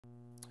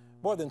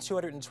More than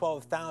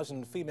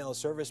 212,000 female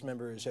service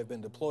members have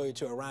been deployed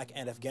to Iraq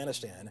and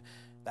Afghanistan.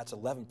 That's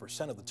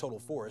 11% of the total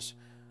force.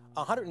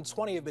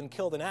 120 have been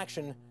killed in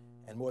action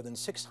and more than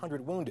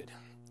 600 wounded.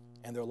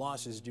 And their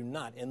losses do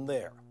not end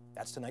there.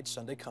 That's tonight's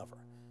Sunday Cover.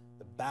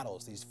 The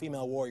battles these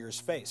female warriors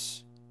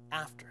face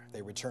after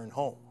they return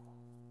home.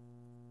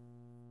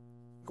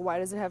 Why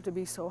does it have to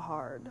be so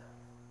hard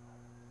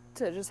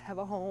to just have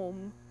a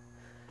home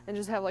and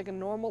just have like a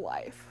normal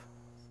life?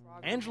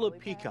 Angela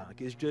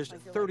Peacock is just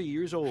 30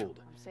 years old,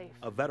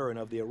 a veteran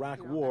of the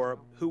Iraq War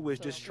who was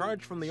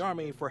discharged from the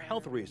Army for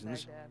health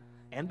reasons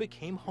and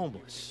became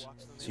homeless.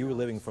 So you were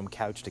living from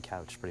couch to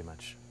couch pretty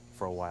much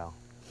for a while.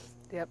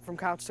 Yep, from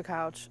couch to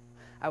couch.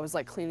 I was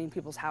like cleaning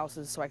people's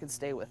houses so I could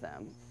stay with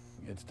them.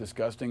 It's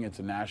disgusting. It's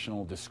a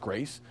national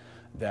disgrace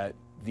that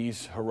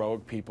these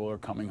heroic people are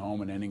coming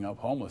home and ending up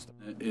homeless.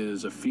 It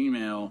is a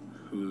female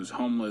who's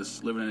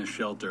homeless, living in a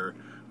shelter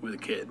with a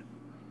kid.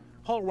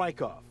 Paul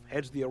Rykoff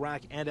heads the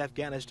Iraq and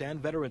Afghanistan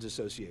Veterans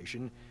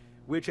Association,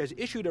 which has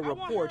issued a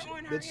report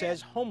that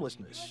says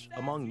homelessness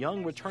among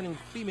young returning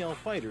female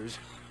fighters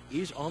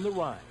is on the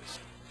rise.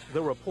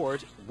 The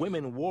report,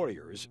 Women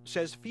Warriors,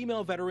 says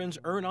female veterans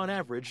earn on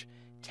average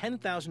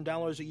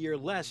 $10,000 a year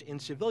less in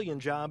civilian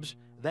jobs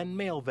than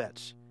male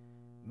vets,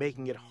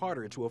 making it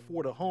harder to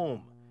afford a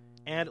home.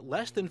 And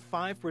less than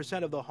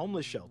 5% of the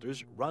homeless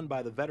shelters run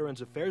by the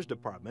Veterans Affairs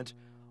Department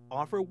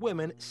offer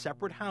women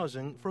separate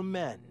housing from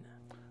men.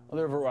 Well,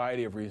 there are a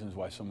variety of reasons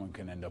why someone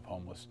can end up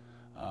homeless.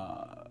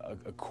 A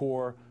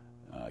core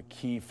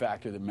key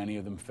factor that many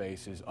of them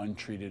face is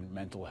untreated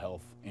mental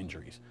health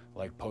injuries,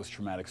 like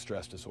post-traumatic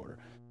stress disorder.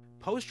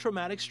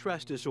 Post-traumatic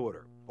stress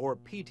disorder, or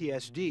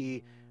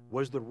PTSD,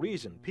 was the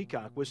reason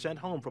Peacock was sent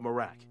home from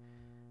Iraq.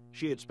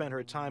 She had spent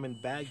her time in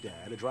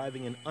Baghdad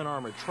driving in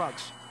unarmored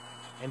trucks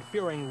and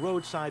fearing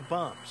roadside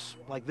bombs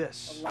like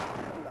this.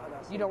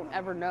 You don't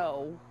ever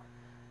know,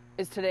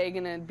 is today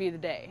going to be the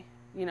day,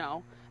 you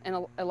know?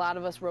 And a lot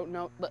of us wrote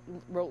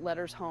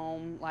letters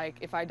home, like,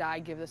 if I die,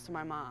 give this to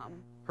my mom.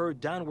 Her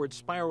downward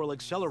spiral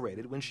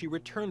accelerated when she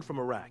returned from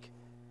Iraq.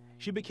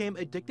 She became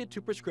addicted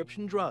to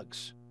prescription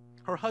drugs.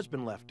 Her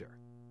husband left her,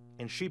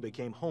 and she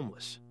became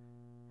homeless.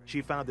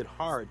 She found it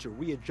hard to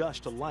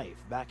readjust to life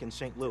back in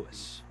St.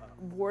 Louis.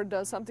 War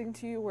does something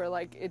to you where,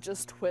 like, it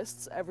just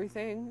twists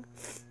everything.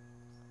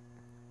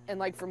 And,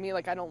 like, for me,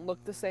 like, I don't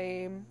look the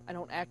same, I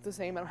don't act the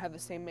same, I don't have the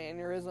same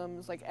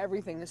mannerisms, like,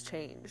 everything has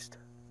changed.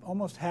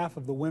 Almost half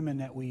of the women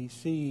that we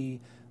see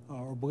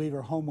or believe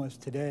are homeless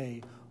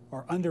today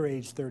are under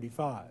age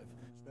 35.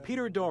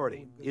 Peter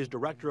Doherty is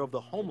director of the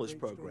homeless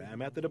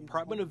program at the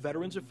Department of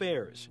Veterans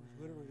Affairs.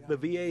 The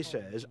VA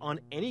says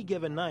on any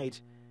given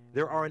night,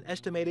 there are an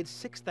estimated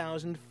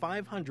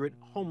 6,500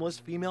 homeless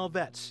female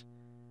vets.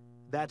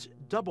 That's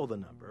double the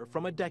number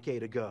from a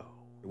decade ago.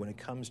 When it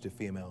comes to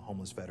female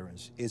homeless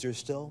veterans, is there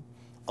still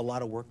a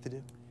lot of work to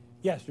do?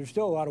 Yes, there's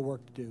still a lot of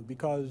work to do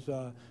because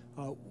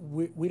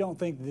we don't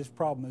think this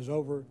problem is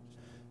over.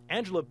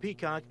 Angela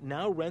Peacock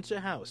now rents a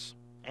house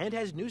and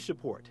has new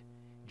support,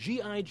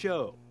 G.I.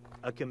 Joe,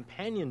 a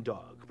companion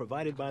dog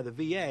provided by the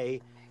VA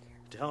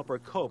to help her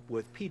cope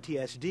with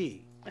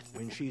PTSD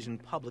when she's in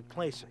public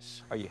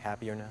places. Are you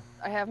happier now?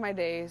 I have my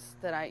days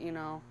that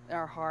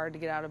are hard to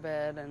get out of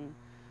bed and,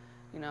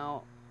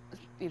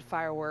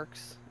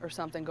 fireworks or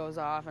something goes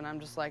off and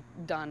I'm just like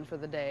done for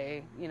the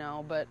day,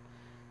 but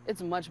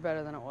it's much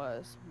better than it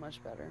was,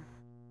 much better.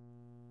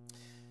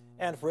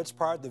 And for its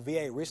part, the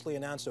VA recently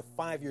announced a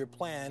 5-year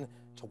plan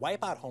to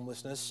wipe out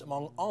homelessness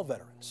among all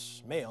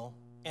veterans, male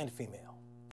and female.